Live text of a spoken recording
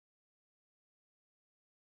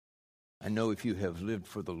I know if you have lived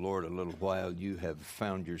for the Lord a little while, you have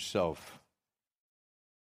found yourself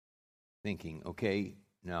thinking, okay,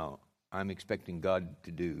 now I'm expecting God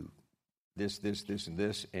to do this, and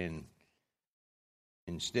this, and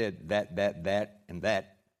instead that, and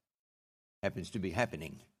that happens to be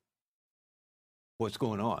happening. What's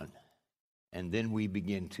going on? And then we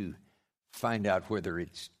begin to find out whether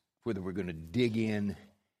we're going to dig in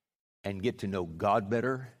and get to know God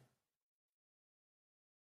better.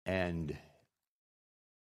 And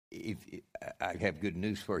if I have good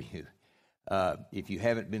news for you. If you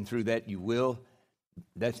haven't been through that, you will.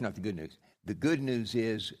 That's not the good news. The good news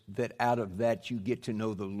is that out of that you get to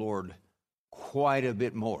know the Lord quite a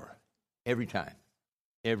bit more every time.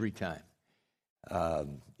 Every time.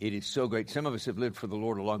 It is so great. Some of us have lived for the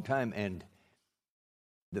Lord a long time, and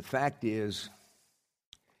the fact is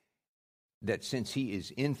that since He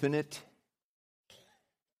is infinite,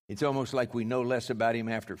 it's almost like we know less about Him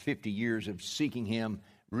after 50 years of seeking Him,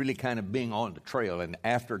 really kind of being on the trail. And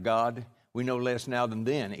after God, we know less now than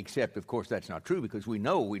then, except, of course, that's not true because we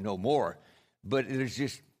know more. But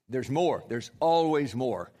there's more. There's always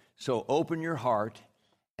more. So open your heart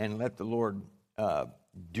and let the Lord,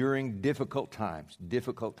 during difficult times,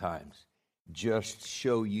 just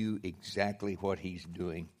show you exactly what He's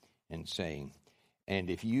doing and saying. And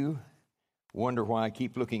if you wonder why I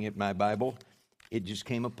keep looking at my Bible, it just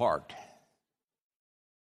came apart.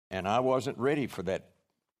 And I wasn't ready for that.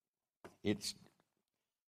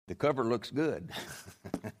 The cover looks good.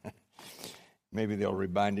 Maybe they'll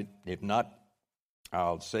rebind it. If not,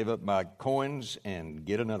 I'll save up my coins and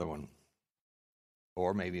get another one.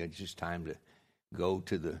 Or maybe it's just time to go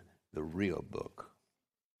to the real book.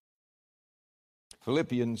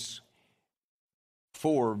 Philippians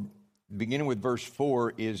 4, beginning with verse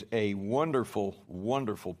 4, is a wonderful,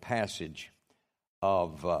 wonderful passage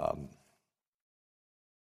of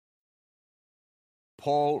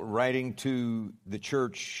Paul writing to the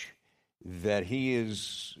church that he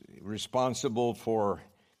is responsible for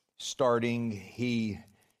starting.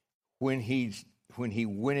 When he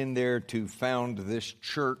went in there to found this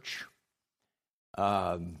church,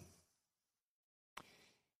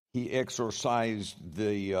 he exorcised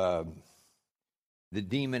the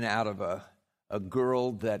demon out of a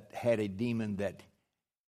girl that had a demon that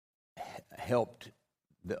helped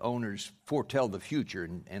the owners foretell the future,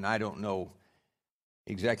 and I don't know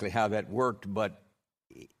exactly how that worked, but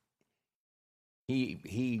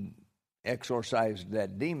he exorcised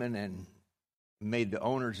that demon and made the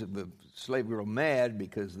owners of the slave girl mad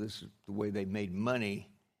because this is the way they made money.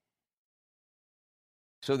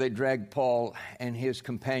 So they dragged Paul and his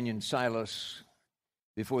companion Silas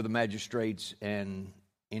before the magistrates, and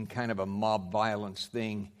in kind of a mob violence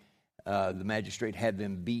thing, the magistrate had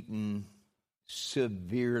them beaten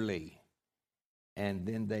severely, and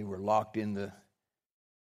then they were locked in the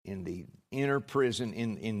inner prison,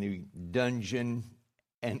 in the dungeon,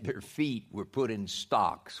 and their feet were put in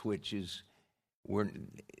stocks, which were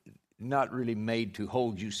not really made to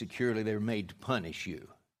hold you securely. They were made to punish you,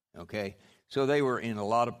 okay? So they were in a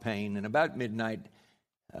lot of pain, and about midnight,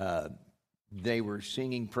 they were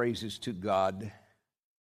singing praises to God.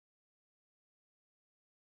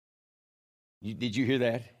 Did you hear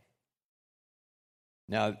that?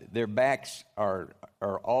 Now, their backs are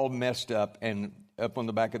all messed up, and up on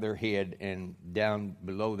the back of their head and down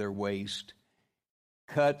below their waist.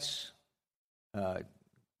 Cuts,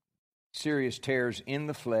 serious tears in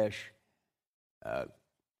the flesh,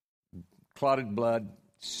 clotted blood,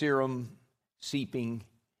 serum seeping.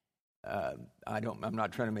 I'm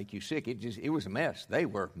not trying to make you sick. It was a mess. They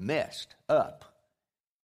were messed up.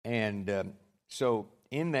 And so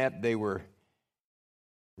in that, they were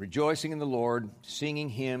rejoicing in the Lord, singing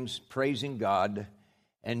hymns, praising God,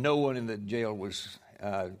 and no one in the jail was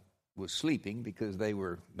sleeping because they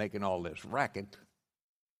were making all this racket.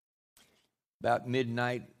 About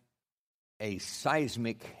midnight, a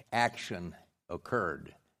seismic action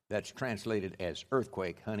occurred. That's translated as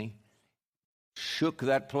earthquake, honey. Shook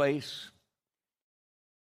that place,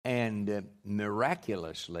 and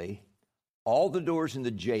miraculously, all the doors in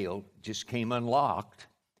the jail just came unlocked.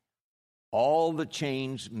 All the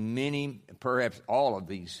chains, many, perhaps all of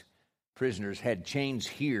these prisoners had chains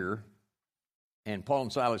here, and Paul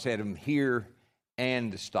and Silas had them here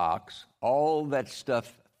and the stocks. All that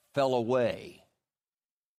stuff fell away.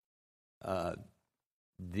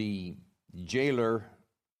 The jailer,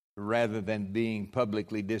 rather than being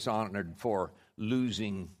publicly dishonored for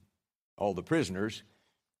losing all the prisoners,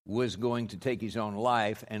 was going to take his own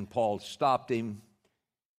life, and Paul stopped him.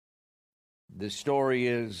 The story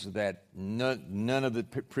is that none of the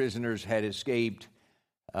prisoners had escaped.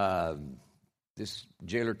 The This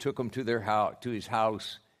jailer took them to his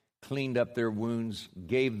house, cleaned up their wounds,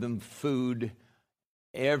 gave them food.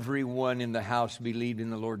 Everyone in the house believed in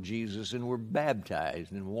the Lord Jesus and were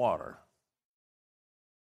baptized in water.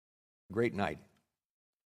 Great night.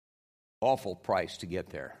 Awful price to get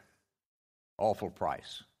there. Awful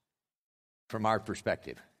price from our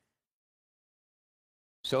perspective.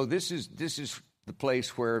 So this is the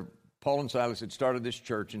place where Paul and Silas had started this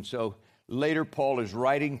church, and so later Paul is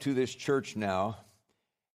writing to this church now,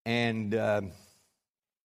 and the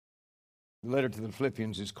letter to the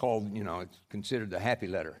Philippians is called, it's considered the happy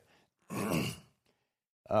letter.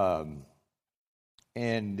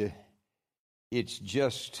 And it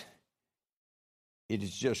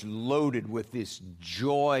is just loaded with this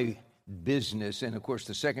joy business. And of course,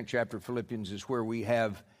 the second chapter of Philippians is where we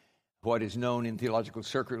have what is known in theological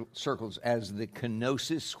circles as the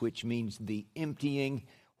kenosis, which means the emptying,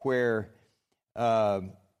 where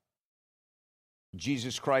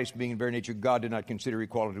Jesus Christ, being in very nature God, did not consider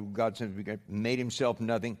equality with God, made himself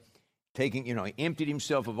nothing, he emptied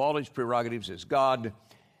himself of all his prerogatives as God,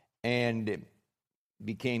 and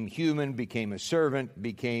became human, became a servant,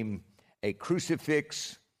 became a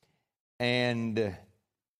crucifix, and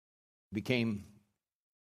became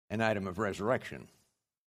an item of resurrection.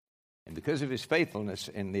 And because of his faithfulness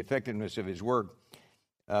and the effectiveness of his work,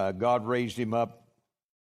 God raised him up,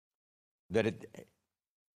 that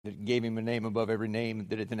gave him a name above every name,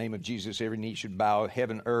 that at the name of Jesus every knee should bow,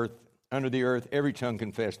 heaven, earth, under the earth, every tongue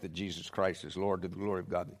confess that Jesus Christ is Lord, to the glory of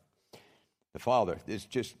God the Father.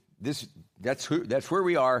 That's where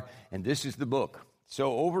we are, and this is the book.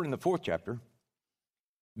 So over in the 4th chapter,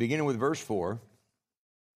 beginning with verse 4,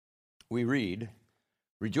 we read,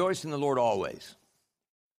 "Rejoice in the Lord always."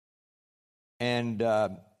 And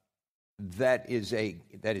that is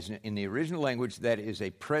in the original language, that is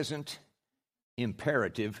a present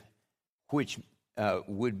imperative, which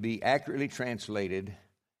would be accurately translated,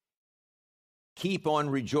 keep on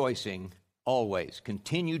rejoicing always.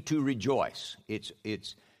 Continue to rejoice.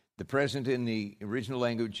 It's the present in the original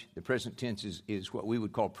language. The present tense is what we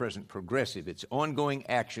would call present progressive. It's ongoing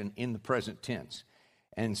action in the present tense.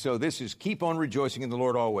 And so this is keep on rejoicing in the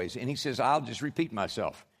Lord always. And he says, I'll just repeat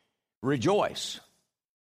myself. Rejoice.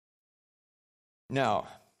 Now,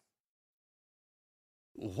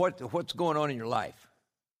 what's going on in your life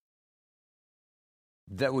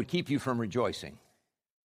that would keep you from rejoicing?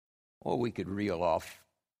 Well, we could reel off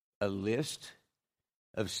a list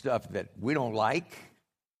of stuff that we don't like.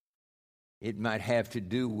 It might have to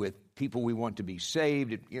do with people we want to be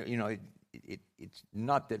saved. It's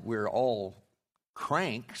not that we're all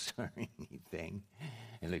cranks or anything.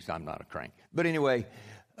 At least I'm not a crank. But anyway,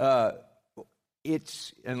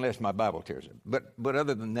 it's, unless my Bible tears it. But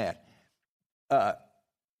other than that,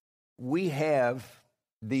 we have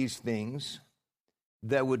these things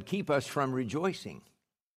that would keep us from rejoicing.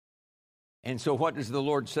 And so what does the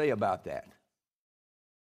Lord say about that?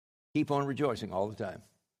 Keep on rejoicing all the time.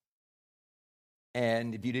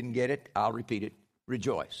 And if you didn't get it, I'll repeat it.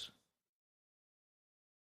 Rejoice.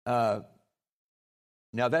 Now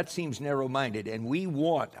that seems narrow-minded, and we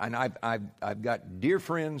want, and I've got dear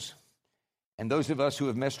friends, and those of us who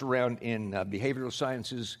have messed around in behavioral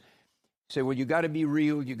sciences say, well, you got to be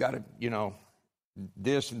real, you got to,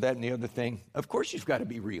 this and that and the other thing. Of course you've got to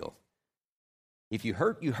be real. If you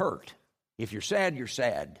hurt, you hurt. If you're sad, you're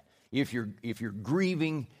sad. If you're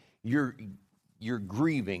grieving, you're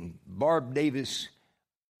grieving. Barb Davis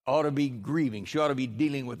ought to be grieving. She ought to be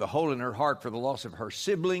dealing with the hole in her heart for the loss of her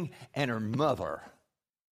sibling and her mother.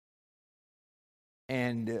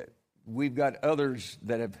 And we've got others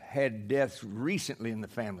that have had deaths recently in the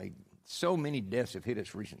family. So many deaths have hit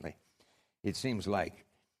us recently, it seems like.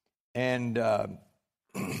 And, of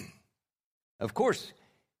course,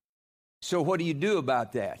 so what do you do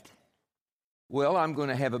about that? Well, I'm going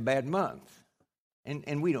to have a bad month.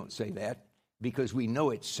 And we don't say that because we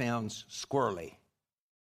know it sounds squirrely.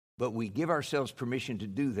 But we give ourselves permission to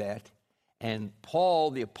do that. And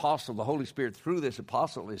Paul, the apostle, the Holy Spirit, through this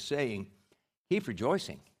apostle, is saying, keep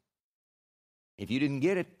rejoicing. If you didn't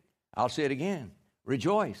get it, I'll say it again.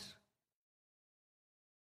 Rejoice.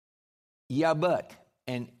 Yeah, but.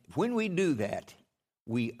 And when we do that,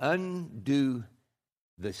 we undo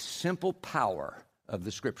the simple power of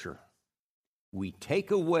the Scripture. We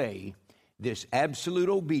take away this absolute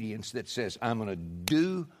obedience that says, I'm going to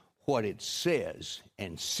do what it says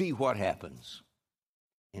and see what happens.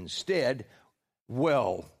 Instead,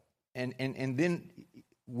 and then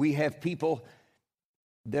we have people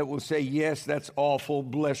that will say, yes, that's awful,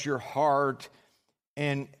 bless your heart,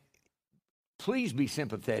 and please be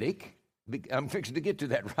sympathetic. I'm fixing to get to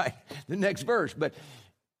that, right? The next verse. But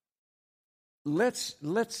let's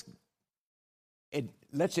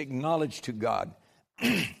acknowledge to God,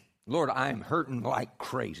 Lord, I am hurting like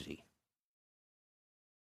crazy.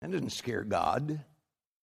 That doesn't scare God.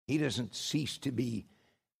 He doesn't cease to be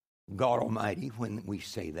God Almighty when we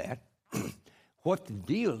say that. What the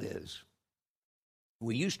deal is,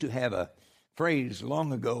 we used to have a phrase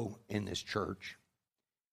long ago in this church,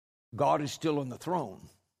 God is still on the throne.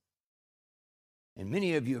 And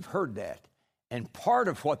many of you have heard that. And part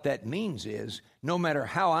of what that means is, no matter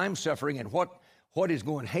how I'm suffering and what is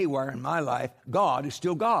going haywire in my life, God is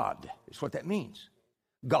still God. That's what that means.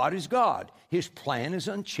 God is God. His plan is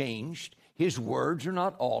unchanged. His words are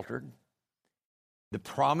not altered. The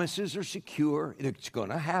promises are secure. It's going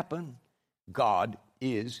to happen. God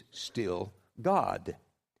is still God.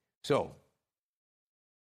 So,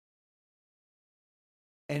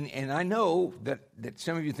 and I know that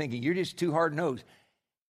some of you are thinking, you're just too hard-nosed.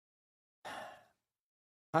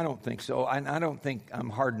 I don't think so. I don't think I'm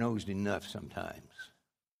hard-nosed enough sometimes.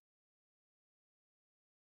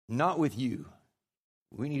 Not with you.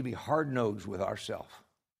 We need to be hard-nosed with ourselves.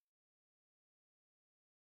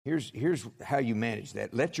 Here's how you manage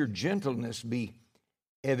that. Let your gentleness be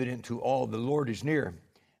evident to all. The Lord is near.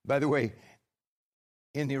 By the way,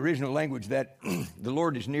 in the original language, that the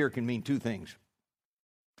Lord is near can mean two things.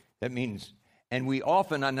 That means, and we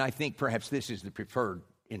often, and I think perhaps this is the preferred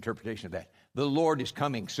interpretation of that, the Lord is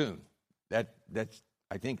coming soon. I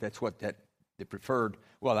think that's what the preferred,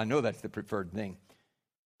 well, I know that's the preferred thing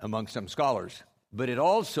among some scholars. But it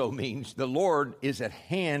also means the Lord is at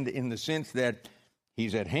hand in the sense that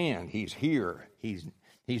He's at hand. He's here. He's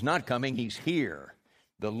not coming. He's here.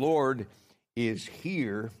 The Lord is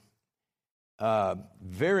here,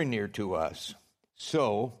 very near to us.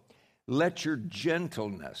 So let your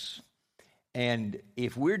gentleness, and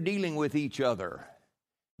if we're dealing with each other,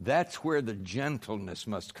 that's where the gentleness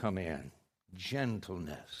must come in.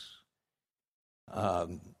 Gentleness. A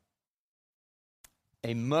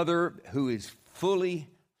mother who is fully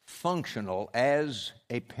functional as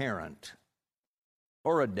a parent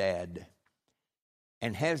or a dad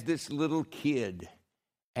and has this little kid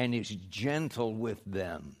and is gentle with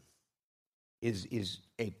them is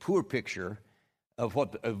a poor picture of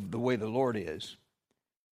the way the Lord is.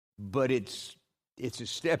 But it's a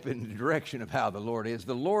step in the direction of how the Lord is.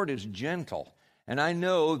 The Lord is gentle. And I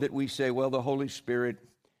know that we say, well, the Holy Spirit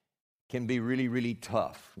can be really, really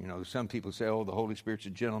tough. You know, some people say, oh, the Holy Spirit's a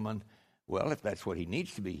gentleman. Well, if that's what he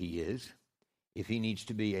needs to be, he is. If he needs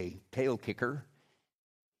to be a tail kicker,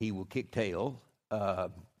 he will kick tail.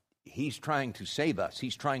 He's trying to save us.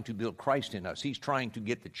 He's trying to build Christ in us. He's trying to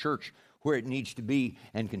get the church where it needs to be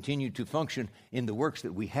and continue to function in the works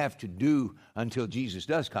that we have to do until Jesus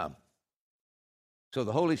does come. So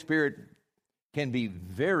the Holy Spirit can be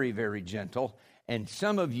very, very gentle. And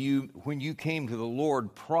some of you, when you came to the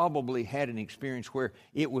Lord, probably had an experience where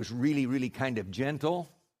it was really, really kind of gentle.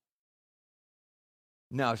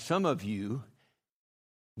 Now, some of you,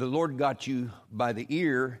 the Lord got you by the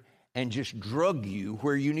ear and just drug you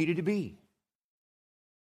where you needed to be.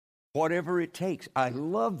 Whatever it takes. I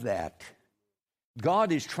love that.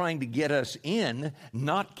 God is trying to get us in,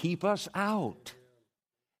 not keep us out.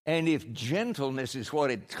 And if gentleness is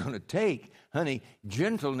what it's going to take, honey,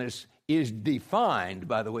 gentleness is defined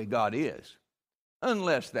by the way God is.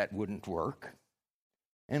 Unless that wouldn't work.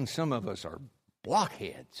 And some of us are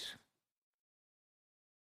blockheads.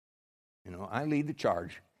 You know, I lead the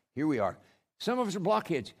charge. Here we are. Some of us are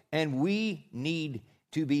blockheads, and we need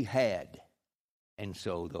to be had. And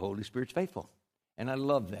so the Holy Spirit's faithful. And I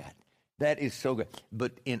love that. That is so good.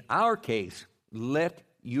 But in our case, let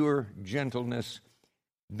your gentleness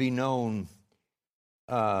be known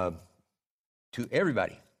to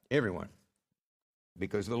everybody, everyone,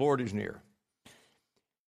 because the Lord is near.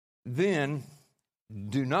 Then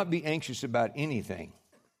do not be anxious about anything.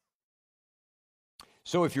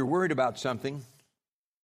 So if you're worried about something,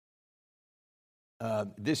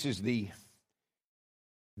 this is the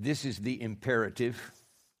imperative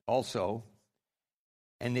also,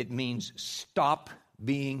 and it means stop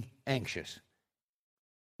being anxious.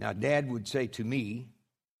 Now, Dad would say to me,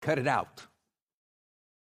 cut it out.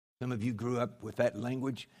 Some of you grew up with that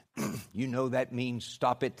language. You know that means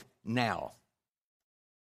stop it now.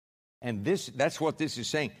 And that's what this is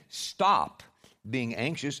saying. Stop being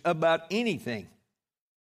anxious about anything.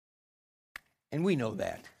 And we know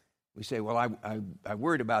that. We say, well, I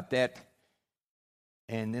worried about that,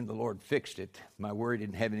 and then the Lord fixed it. My worry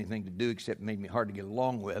didn't have anything to do except made me hard to get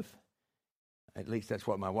along with. At least that's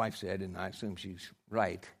what my wife said, and I assume she's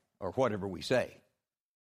right, or whatever we say.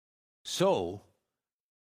 So,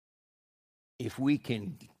 if we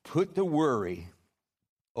can put the worry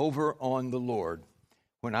over on the Lord.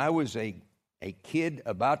 When I was a kid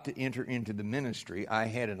about to enter into the ministry, I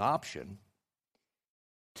had an option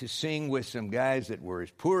to sing with some guys that were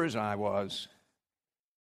as poor as I was,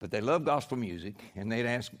 but they loved gospel music, and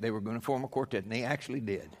they were going to form a quartet, and they actually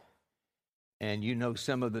did. And you know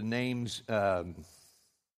some of the names.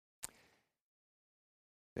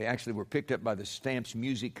 They actually were picked up by the Stamps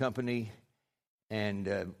Music Company,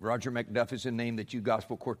 and Roger McDuff is a name that you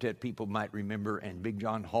gospel quartet people might remember, and Big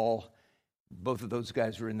John Hall. Both of those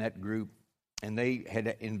guys were in that group, and they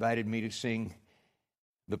had invited me to sing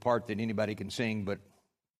the part that anybody can sing, but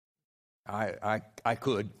I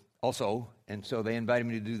could also, and so they invited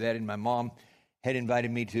me to do that, and my mom had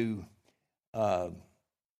invited me to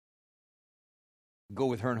go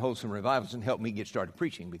with her in Wholesome Revivals and help me get started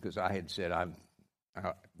preaching, because I had said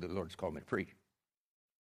the Lord's called me to preach.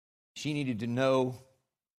 She needed to know,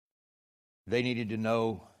 they needed to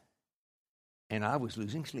know, and I was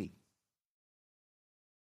losing sleep.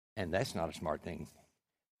 And that's not a smart thing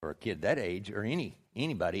for a kid that age, or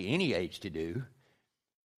anybody any age to do.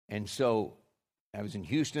 And so I was in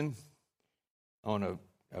Houston on a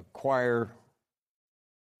choir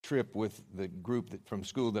trip with the group from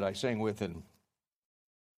school that I sang with, and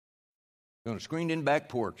on a screened-in back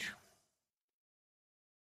porch.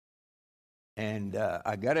 And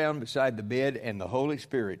I got down beside the bed, and the Holy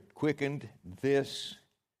Spirit quickened this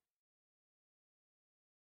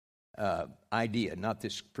idea, not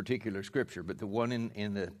this particular scripture, but the one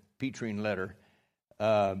in the Petrine letter.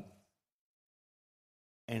 And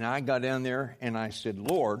I got down there, and I said,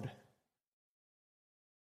 Lord,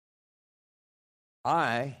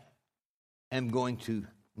 I am going to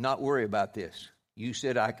not worry about this. You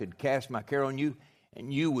said I could cast my care on you,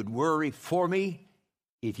 and you would worry for me.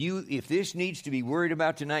 If this needs to be worried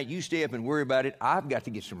about tonight, you stay up and worry about it. I've got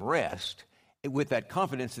to get some rest with that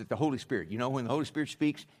confidence that the Holy Spirit, when the Holy Spirit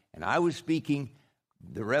speaks, and I was speaking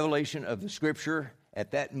the revelation of the Scripture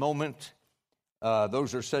at that moment,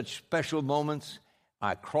 those are such special moments.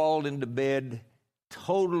 I crawled into bed,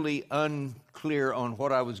 totally unclear on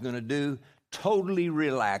what I was going to do, totally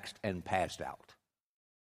relaxed, and passed out.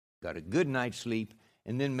 Got a good night's sleep,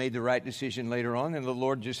 and then made the right decision later on, and the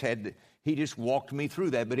Lord He just walked me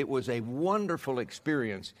through that. But it was a wonderful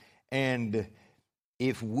experience. And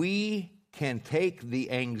if we can take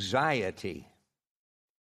the anxiety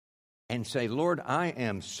and say, Lord, I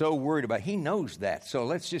am so worried about it. He knows that. So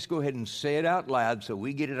let's just go ahead and say it out loud so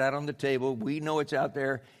we get it out on the table. We know it's out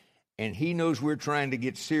there, and He knows we're trying to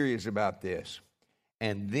get serious about this.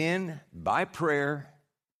 And then by prayer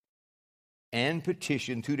and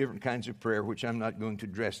petition, two different kinds of prayer, which I'm not going to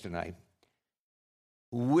address tonight,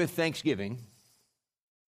 with thanksgiving,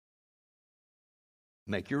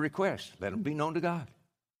 make your requests. Let them be known to God.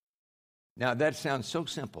 Now, that sounds so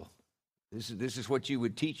simple. This is what you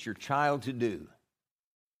would teach your child to do.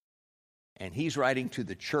 And he's writing to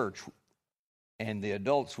the church, and the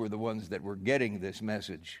adults were the ones that were getting this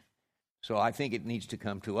message. So I think it needs to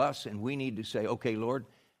come to us, and we need to say, okay, Lord,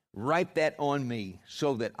 write that on me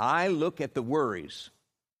so that I look at the worries.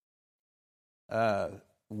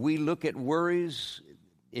 We look at worries.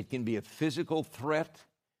 It can be a physical threat.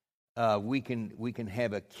 We can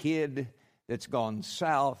have a kid that's gone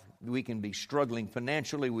south. We can be struggling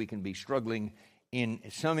financially. We can be struggling in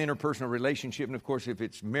some interpersonal relationship. And, of course, if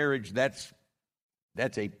it's marriage, that's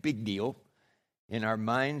a big deal in our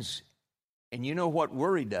minds. And you know what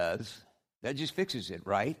worry does? That just fixes it,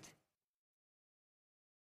 right?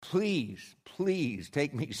 Please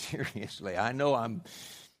take me seriously. I know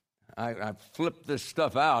I flip this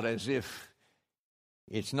stuff out as if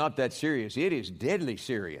it's not that serious. It is deadly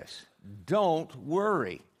serious. Don't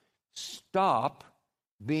worry. Stop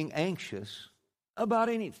being anxious about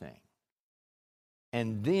anything.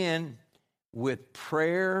 And then with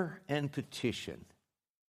prayer and petition,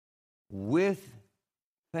 with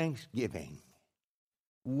thanksgiving,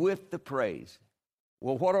 with the praise.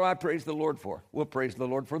 Well, what do I praise the Lord for? Well, praise the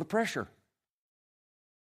Lord for the pressure.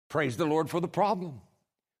 Praise the Lord for the problem.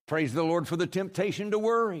 Praise the Lord for the temptation to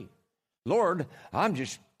worry. Lord, I'm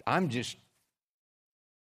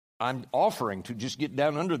offering to just get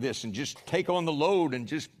down under this and just take on the load and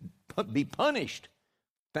just be punished.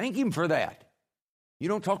 Thank Him for that. You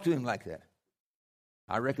don't talk to Him like that.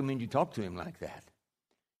 I recommend you talk to Him like that,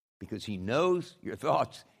 because He knows your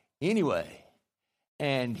thoughts anyway.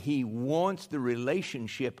 And He wants the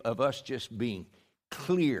relationship of us just being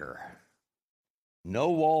clear.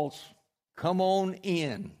 No walls. Come on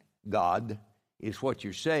in, God, is what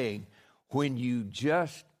you're saying. When you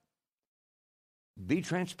just be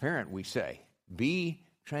transparent, we say. Be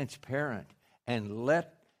transparent and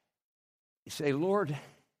say, Lord,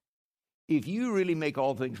 if you really make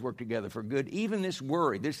all things work together for good, even this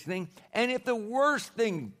worry, this thing, and if the worst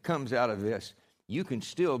thing comes out of this, you can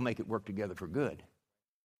still make it work together for good,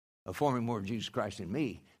 of forming more of Jesus Christ in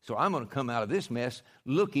me. So I'm going to come out of this mess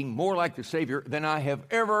looking more like the Savior than I have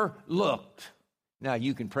ever looked. Now,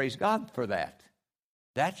 you can praise God for that.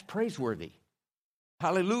 That's praiseworthy.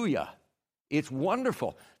 Hallelujah. It's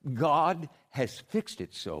wonderful. God has fixed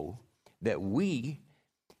it so that we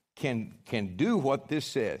can do what this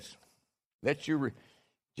says.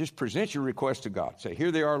 Just present your request to God. Say,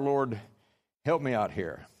 here they are, Lord, help me out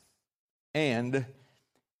here. And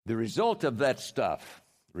the result of that stuff,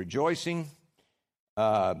 rejoicing,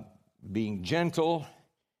 being gentle,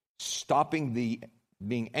 stopping the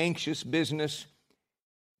being anxious business,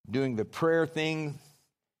 doing the prayer thing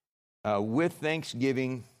with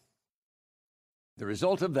thanksgiving, the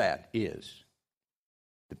result of that is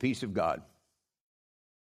the peace of God,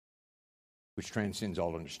 which transcends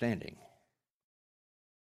all understanding,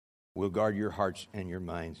 will guard your hearts and your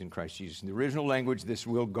minds in Christ Jesus. In the original language, this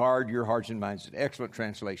will guard your hearts and minds. It's an excellent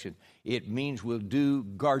translation. It means will do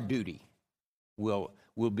guard duty. Will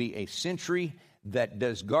be a sentry that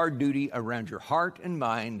does guard duty around your heart and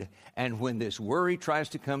mind, and when this worry tries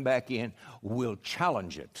to come back in, will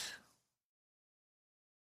challenge it.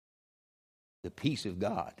 The peace of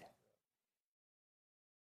God.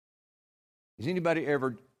 Has anybody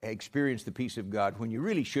ever experienced the peace of God when you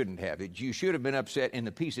really shouldn't have it? You should have been upset, and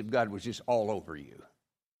the peace of God was just all over you.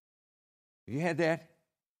 Have you had that?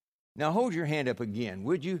 Now hold your hand up again,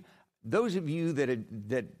 would you? Those of you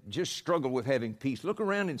that just struggle with having peace, look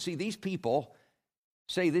around and see these people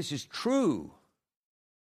say this is true.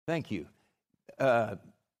 Thank you. And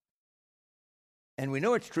we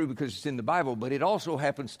know it's true because it's in the Bible, but it also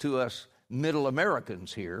happens to us Middle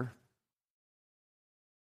Americans here.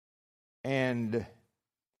 And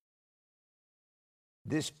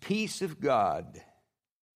this peace of God,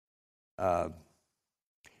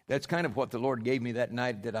 that's kind of what the Lord gave me that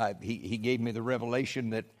night. He gave me the revelation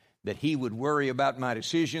that He would worry about my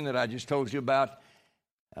decision that I just told you about,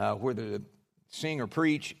 whether to sing or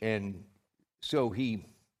preach, and so He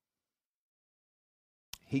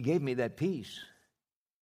gave me that peace,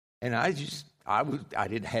 and I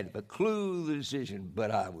didn't have a clue the decision,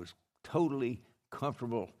 but I was totally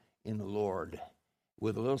comfortable in the Lord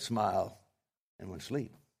with a little smile and went to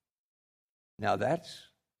sleep. Now it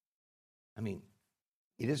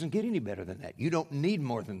doesn't get any better than that. You don't need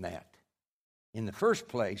more than that. In the first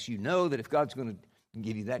place, you know that if God's going to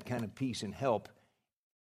give you that kind of peace and help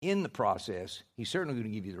in the process, He's certainly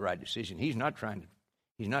going to give you the right decision. He's not trying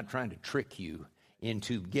to trick you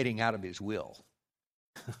into getting out of His will.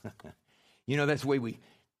 That's the way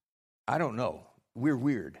I don't know. We're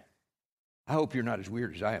weird. I hope you're not as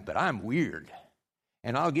weird as I am, but I'm weird.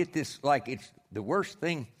 And I'll get this like it's the worst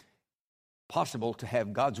thing possible to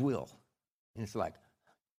have God's will. And it's like,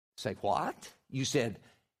 say, what? You said,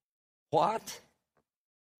 what?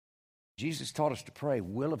 Jesus taught us to pray,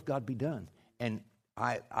 will of God be done. And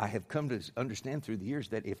I have come to understand through the years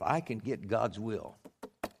that if I can get God's will,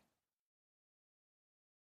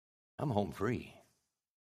 I'm home free.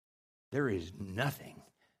 There is nothing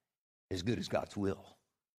as good as God's will.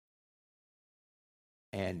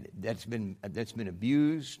 And that's been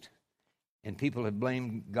abused, and people have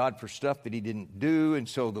blamed God for stuff that He didn't do, and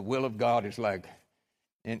so the will of God is like,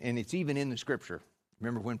 and it's even in the Scripture.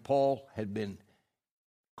 Remember when Paul had been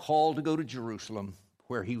called to go to Jerusalem,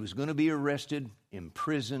 where he was going to be arrested,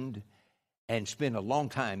 imprisoned, and spend a long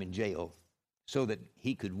time in jail so that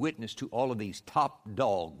he could witness to all of these top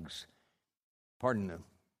dogs. Pardon the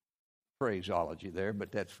phraseology there,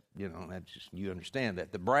 but that's just, you understand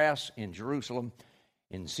that. The brass in Jerusalem,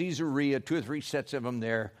 in Caesarea, 2 or 3 sets of them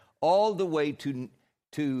there, all the way to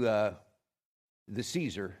the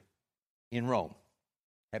Caesar in Rome.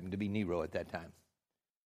 Happened to be Nero at that time.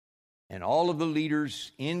 And all of the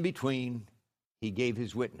leaders in between, he gave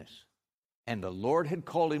his witness. And the Lord had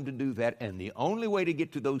called him to do that, and the only way to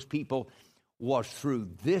get to those people was through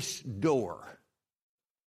this door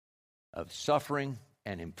of suffering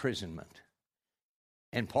and imprisonment.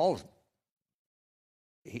 And Paul,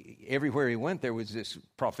 everywhere he went, there was this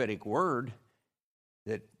prophetic word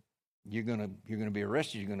that you're going to be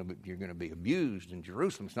arrested, you're going to be abused in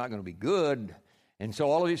Jerusalem. It's not going to be good. And so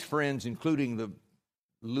all of his friends, including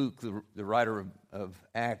Luke, the writer of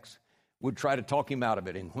Acts, would try to talk him out of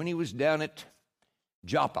it. And when he was down at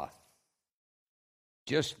Joppa,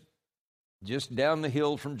 just down the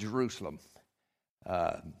hill from Jerusalem,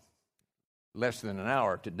 less than an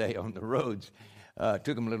hour today on the roads,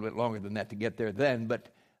 took him a little bit longer than that to get there then, but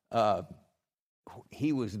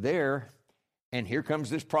he was there, and here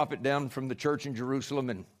comes this prophet down from the church in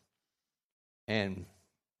Jerusalem, and And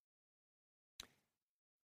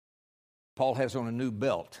Paul has on a new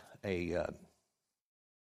belt, a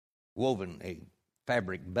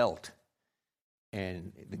fabric belt.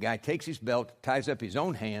 And the guy takes his belt, ties up his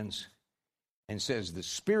own hands, and says, the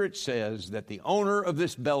Spirit says that the owner of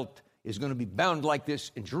this belt is going to be bound like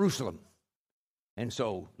this in Jerusalem. And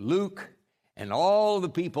so Luke and all the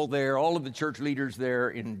people there, all of the church leaders there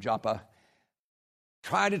in Joppa,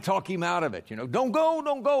 try to talk him out of it. Don't go.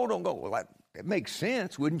 Well, that makes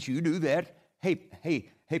sense. Wouldn't you do that? Hey,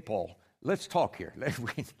 Paul, let's talk here.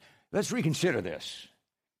 Let's reconsider this.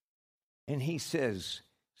 And he says,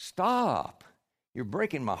 stop. You're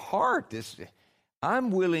breaking my heart.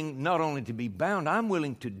 I'm willing not only to be bound, I'm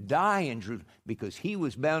willing to die in Jerusalem. Because he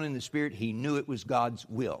was bound in the Spirit, he knew it was God's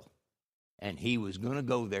will. And he was going to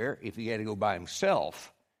go there if he had to go by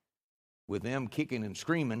himself, with them kicking and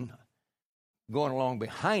screaming, going along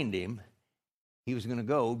behind him. He was going to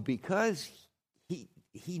go because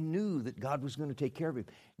he knew that God was going to take care of him.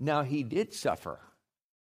 Now, he did suffer.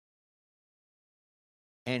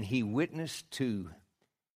 And he witnessed to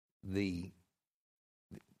the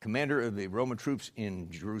commander of the Roman troops in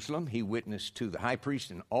Jerusalem. He witnessed to the high priest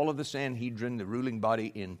and all of the Sanhedrin, the ruling body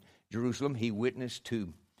in Jerusalem. He witnessed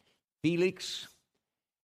to Felix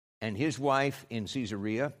and his wife in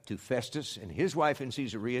Caesarea, to Festus and his wife in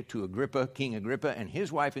Caesarea, to Agrippa, King Agrippa, and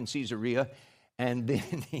his wife in Caesarea. And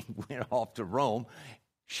then he went off to Rome,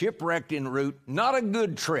 shipwrecked en route. Not a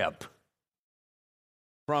good trip.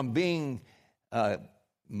 From being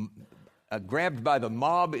grabbed by the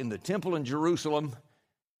mob in the temple in Jerusalem,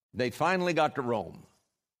 they finally got to Rome.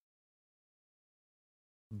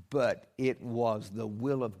 But it was the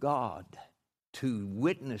will of God to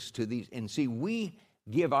witness to these. And see, we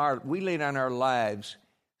lay down our lives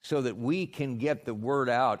so that we can get the word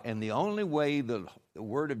out. And the only way the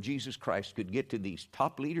word of Jesus Christ could get to these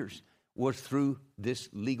top leaders was through this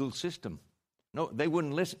legal system. No, they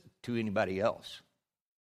wouldn't listen to anybody else.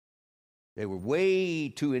 They were way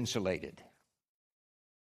too insulated.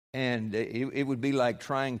 And it would be like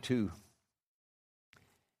trying to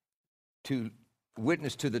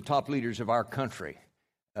witness to the top leaders of our country.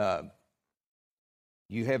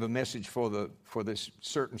 You have a message for this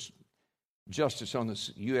certain justice on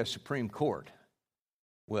the U.S. Supreme Court.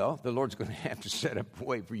 Well, the Lord's going to have to set up a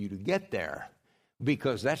way for you to get there,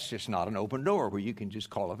 because that's just not an open door where you can just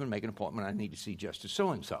call up and make an appointment. I need to see Justice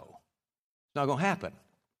so-and-so. It's not going to happen.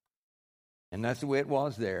 And that's the way it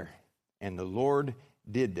was there. And the Lord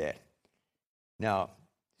did that. Now,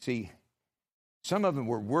 see, some of them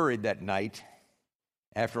were worried that night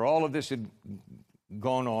after all of this had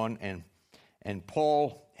gone on, and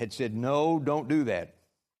Paul had said, no, don't do that,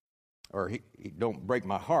 or he don't break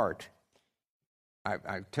my heart.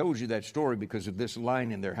 I told you that story because of this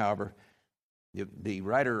line in there. However, the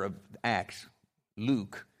writer of Acts,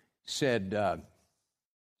 Luke, said,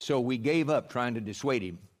 so we gave up trying to dissuade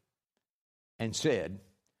him and said,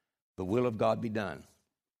 the will of God be done.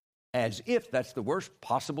 As if that's the worst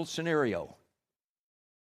possible scenario.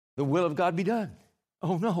 The will of God be done.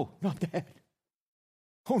 Oh, no, not that.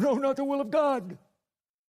 Oh, no, not the will of God.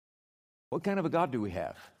 What kind of a God do we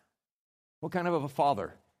have? What kind of a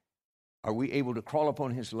Father? Are we able to crawl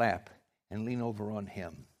upon his lap and lean over on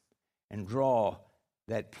him and draw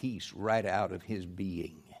that peace right out of his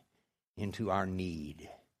being into our need?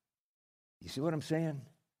 You see what I'm saying?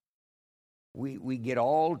 We get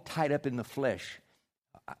all tied up in the flesh.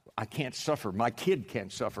 I can't suffer. My kid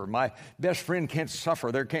can't suffer. My best friend can't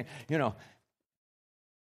suffer. There's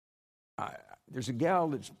a gal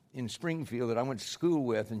that's in Springfield that I went to school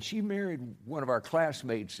with, and she married one of our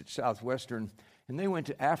classmates at Southwestern, and they went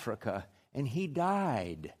to Africa, and he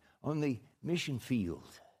died on the mission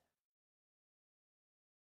field.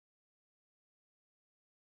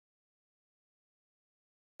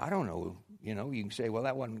 I don't know, you can say, well,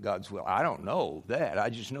 that wasn't God's will. I don't know that. I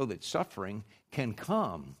just know that suffering can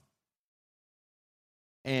come.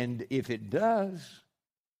 And if it does,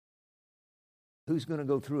 who's going to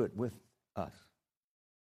go through it with us?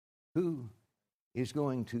 Who is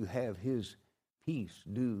going to have his peace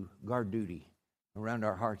do guard duty around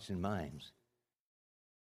our hearts and minds?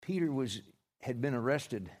 Peter had been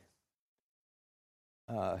arrested.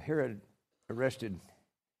 Herod arrested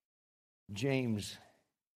James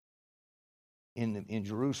in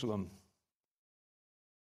Jerusalem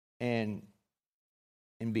and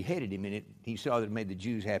beheaded him. And he saw that it made the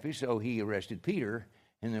Jews happy, so he arrested Peter.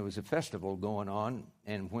 And there was a festival going on,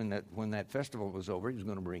 and when that festival was over, he was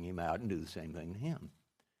going to bring him out and do the same thing to him.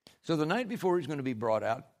 So the night before he was going to be brought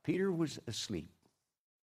out, Peter was asleep,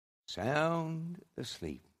 sound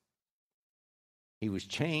asleep. He was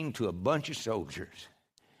chained to a bunch of soldiers.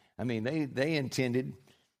 I mean, they intended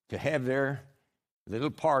to have their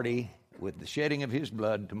little party with the shedding of his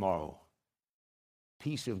blood tomorrow.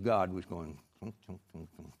 Peace of God was going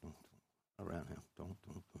around him.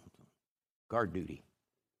 Guard duty.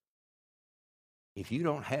 If you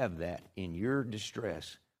don't have that in your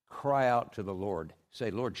distress, cry out to the Lord.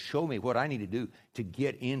 Say, Lord, show me what I need to do to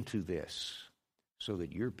get into this so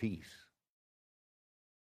that your peace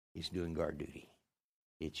is doing guard duty.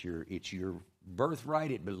 It's your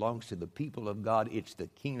birthright. It belongs to the people of God. It's the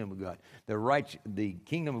kingdom of God. The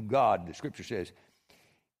kingdom of God, the Scripture says,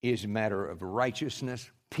 is a matter of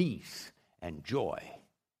righteousness, peace, and joy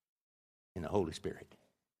in the Holy Spirit.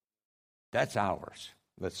 That's ours.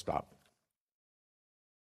 Let's stop.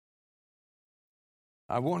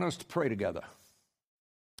 I want us to pray together.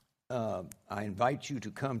 I invite you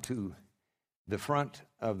to come to the front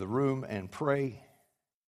of the room and pray.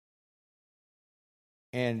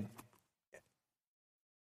 And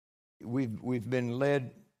we've been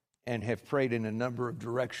led and have prayed in a number of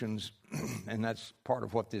directions, and that's part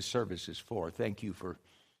of what this service is for. Thank you for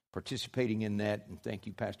participating in that, and thank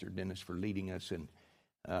you, Pastor Dennis, for leading us. And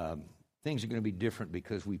things are going to be different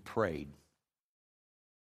because we prayed.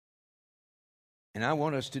 And I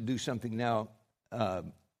want us to do something now,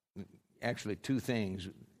 actually two things.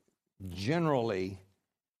 Generally,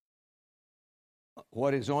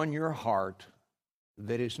 what is on your heart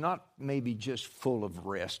that is not maybe just full of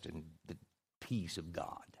rest and the peace of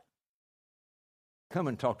God. Come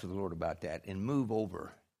and talk to the Lord about that and move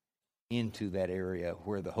over into that area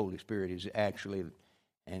where the Holy Spirit is actually,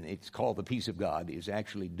 and it's called the peace of God, is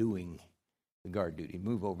actually doing the guard duty.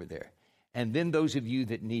 Move over there. And then those of you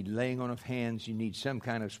that need laying on of hands, you need some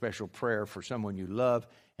kind of special prayer for someone you love,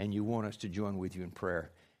 and you want us to join with you in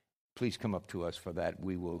prayer, please come up to us for that.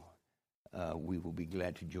 We will be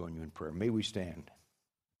glad to join you in prayer. May we stand.